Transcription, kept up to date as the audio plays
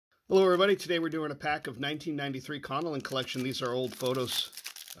Hello everybody, today we're doing a pack of 1993 Conlon collection. These are old photos,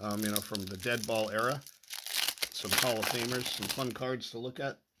 from the Deadball era. Some Hall of Famers, some fun cards to look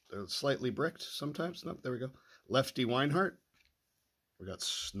at. They're slightly bricked sometimes. Nope, there we go. Lefty Weinhardt. We got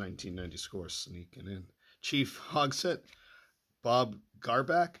 1990 scores sneaking in. Chief Hogsett. Bob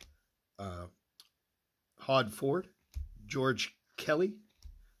Garback. Hod Ford. George Kelly.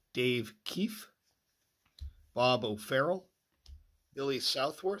 Dave Keefe. Bob O'Farrell. Billy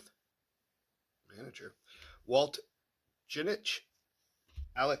Southworth. Manager. Walt Jinich.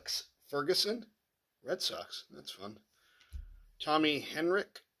 Alex Ferguson. Red Sox. That's fun. Tommy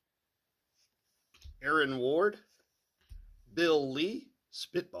Henrik. Aaron Ward. Bill Lee.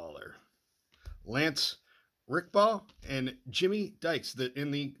 Spitballer. Lance Rickbaugh and Jimmy Dykes.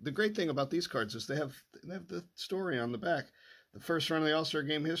 The great thing about these cards is they have the story on the back. The first run of the All-Star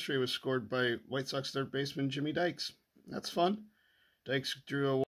Game history was scored by White Sox third baseman Jimmy Dykes. That's fun. Dykes drew a